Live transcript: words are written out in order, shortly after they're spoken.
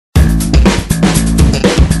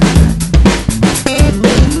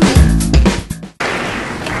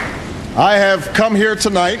I have come here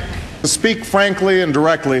tonight to speak frankly and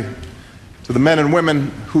directly to the men and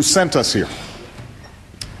women who sent us here.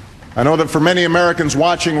 I know that for many Americans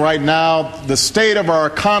watching right now, the state of our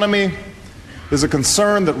economy is a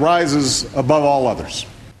concern that rises above all others.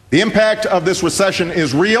 The impact of this recession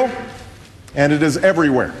is real, and it is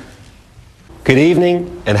everywhere. Good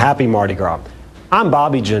evening and happy Mardi Gras. I'm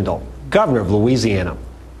Bobby Jindal, governor of Louisiana.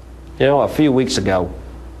 You know, a few weeks ago,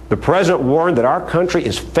 the president warned that our country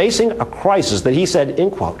is facing a crisis that he said,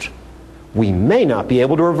 in quotes, we may not be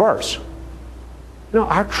able to reverse. You know,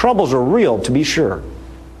 our troubles are real, to be sure.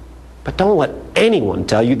 But don't let anyone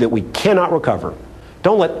tell you that we cannot recover.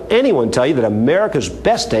 Don't let anyone tell you that America's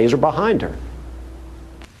best days are behind her.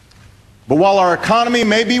 But while our economy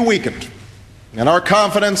may be weakened and our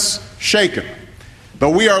confidence shaken, though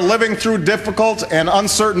we are living through difficult and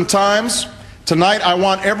uncertain times, tonight I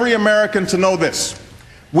want every American to know this.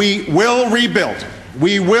 We will rebuild,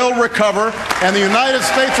 we will recover, and the United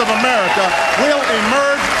States of America will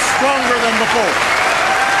emerge stronger than before.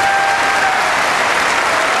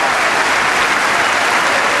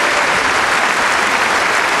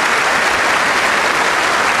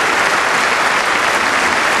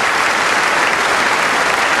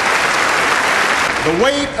 The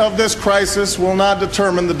weight of this crisis will not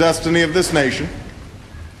determine the destiny of this nation.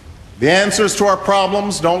 The answers to our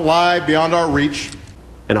problems don't lie beyond our reach.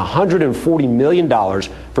 And $140 million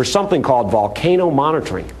for something called volcano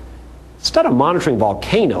monitoring. Instead of monitoring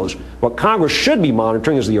volcanoes, what Congress should be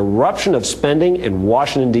monitoring is the eruption of spending in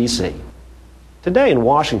Washington, D.C. Today in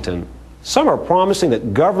Washington, some are promising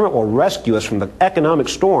that government will rescue us from the economic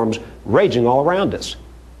storms raging all around us.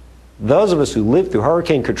 Those of us who lived through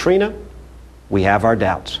Hurricane Katrina, we have our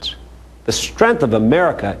doubts. The strength of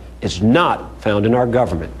America is not found in our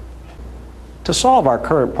government. To solve our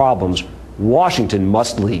current problems, Washington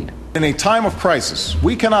must lead. In a time of crisis,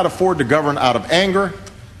 we cannot afford to govern out of anger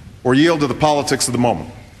or yield to the politics of the moment.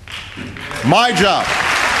 My job,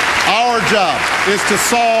 our job, is to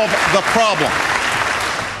solve the problem.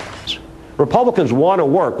 Republicans want to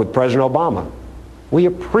work with President Obama. We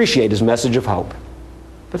appreciate his message of hope.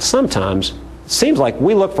 But sometimes, it seems like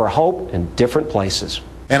we look for hope in different places.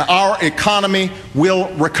 And our economy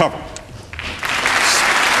will recover.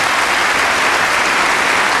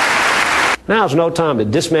 Now's no time to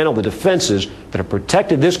dismantle the defenses that have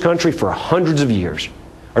protected this country for hundreds of years,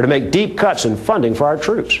 or to make deep cuts in funding for our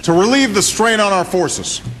troops. To relieve the strain on our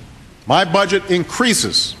forces, my budget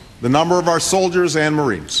increases the number of our soldiers and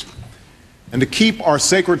Marines. And to keep our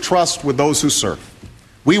sacred trust with those who serve,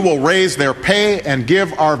 we will raise their pay and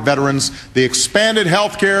give our veterans the expanded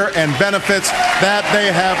health care and benefits that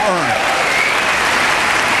they have earned.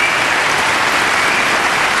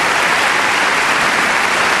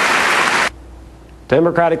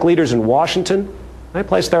 Democratic leaders in Washington, they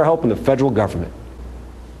place their hope in the federal government.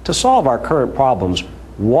 To solve our current problems,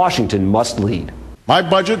 Washington must lead. My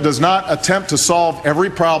budget does not attempt to solve every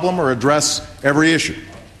problem or address every issue.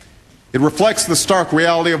 It reflects the stark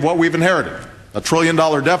reality of what we've inherited: a $1 trillion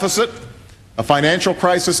deficit, a financial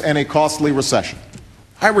crisis, and a costly recession.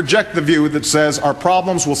 I reject the view that says our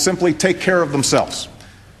problems will simply take care of themselves.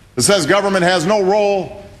 It says government has no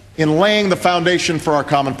role in laying the foundation for our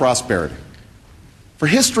common prosperity. For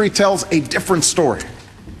history tells a different story.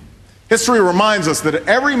 History reminds us that at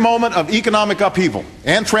every moment of economic upheaval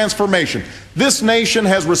and transformation, this nation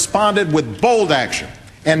has responded with bold action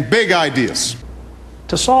and big ideas.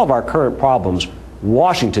 To solve our current problems,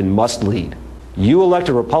 Washington must lead. You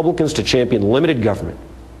elected Republicans to champion limited government,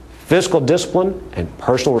 fiscal discipline, and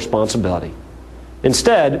personal responsibility.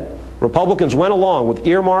 Instead, Republicans went along with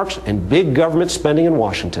earmarks and big government spending in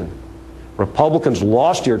Washington. Republicans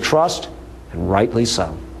lost your trust, and rightly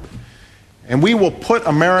so. And we will put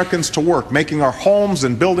Americans to work, making our homes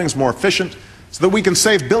and buildings more efficient so that we can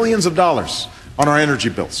save billions of dollars on our energy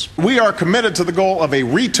bills. We are committed to the goal of a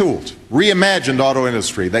retooled, reimagined auto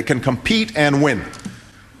industry that can compete and win.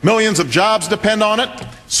 Millions of jobs depend on it,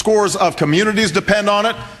 scores of communities depend on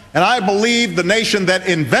it, and I believe the nation that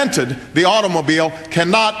invented the automobile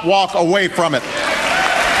cannot walk away from it.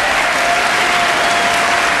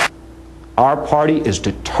 Our party is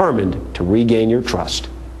determined to regain your trust.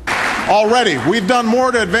 Already, we've done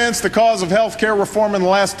more to advance the cause of health care reform in the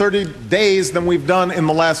last 30 days than we've done in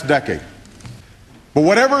the last decade. But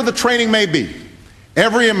whatever the training may be,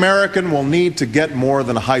 every American will need to get more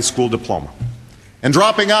than a high school diploma. And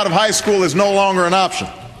dropping out of high school is no longer an option.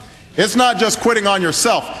 It's not just quitting on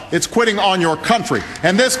yourself, it's quitting on your country.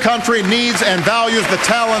 And this country needs and values the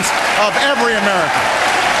talents of every American.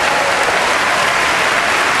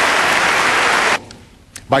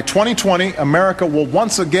 By 2020, America will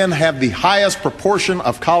once again have the highest proportion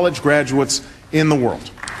of college graduates in the world.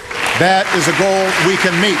 That is a goal we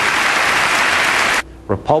can meet.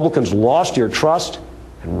 Republicans lost your trust,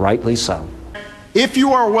 and rightly so. If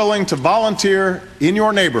you are willing to volunteer in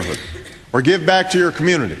your neighborhood, or give back to your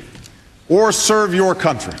community, or serve your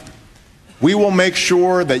country, we will make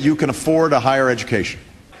sure that you can afford a higher education.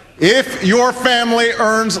 If your family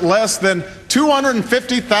earns less than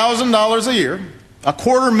 $250,000 a year,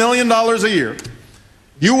 $250,000 a year,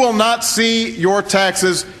 you will not see your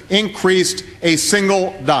taxes increased a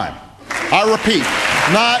single dime. I repeat,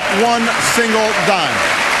 not one single dime.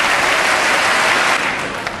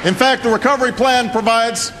 In fact, the recovery plan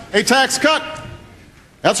provides a tax cut.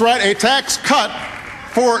 That's right, a tax cut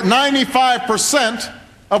for 95%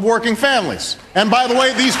 of working families. And by the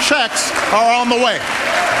way, these checks are on the way.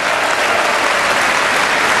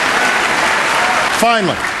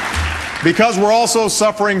 Finally, because we're also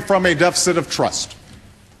suffering from a deficit of trust,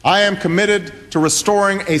 I am committed to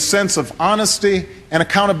restoring a sense of honesty and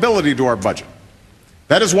accountability to our budget.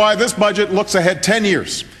 That is why this budget looks ahead 10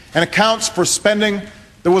 years and accounts for spending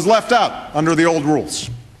that was left out under the old rules.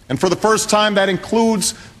 And for the first time, that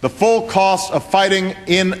includes the full cost of fighting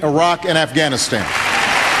in Iraq and Afghanistan.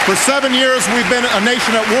 For 7 years, we've been a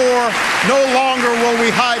nation at war. No longer will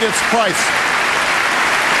we hide its price.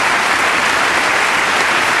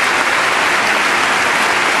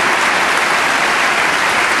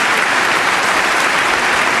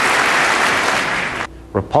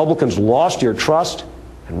 Republicans lost your trust,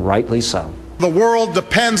 and rightly so. The world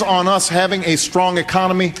depends on us having a strong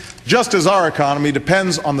economy, just as our economy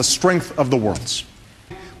depends on the strength of the world's.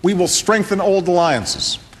 We will strengthen old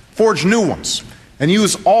alliances, forge new ones, and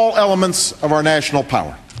use all elements of our national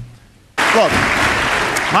power. Look,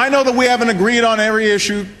 I know that we haven't agreed on every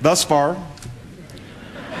issue thus far.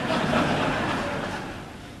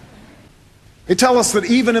 They tell us that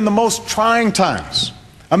even in the most trying times,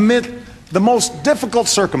 amid the most difficult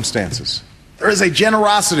circumstances, there is a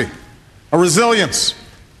generosity, a resilience,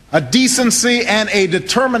 a decency, and a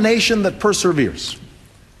determination that perseveres,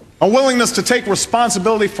 a willingness to take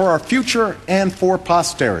responsibility for our future and for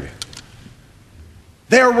posterity.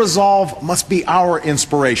 Their resolve must be our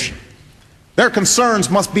inspiration. Their concerns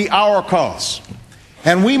must be our cause.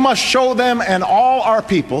 And we must show them and all our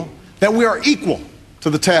people that we are equal to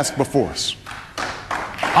the task before us.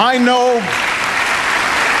 I know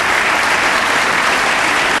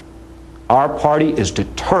our party is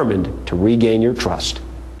determined to regain your trust.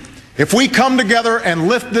 if we come together and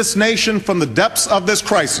lift this nation from the depths of this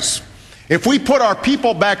crisis, if we put our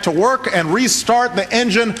people back to work and restart the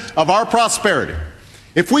engine of our prosperity,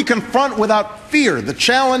 if we confront without fear the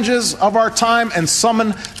challenges of our time and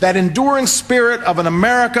summon that enduring spirit of an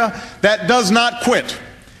America that does not quit,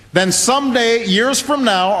 then someday, years from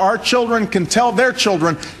now, our children can tell their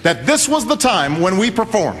children that this was the time when we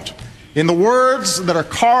performed, in the words that are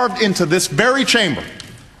carved into this very chamber,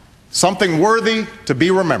 something worthy to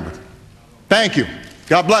be remembered. Thank you.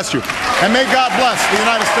 God bless you. And may God bless the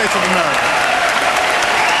United States of America.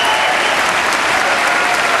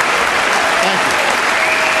 Thank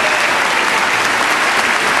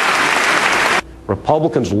you.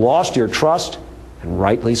 Republicans lost your trust, and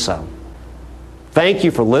rightly so. Thank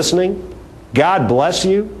you for listening. God bless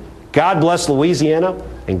you. God bless Louisiana,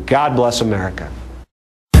 and God bless America.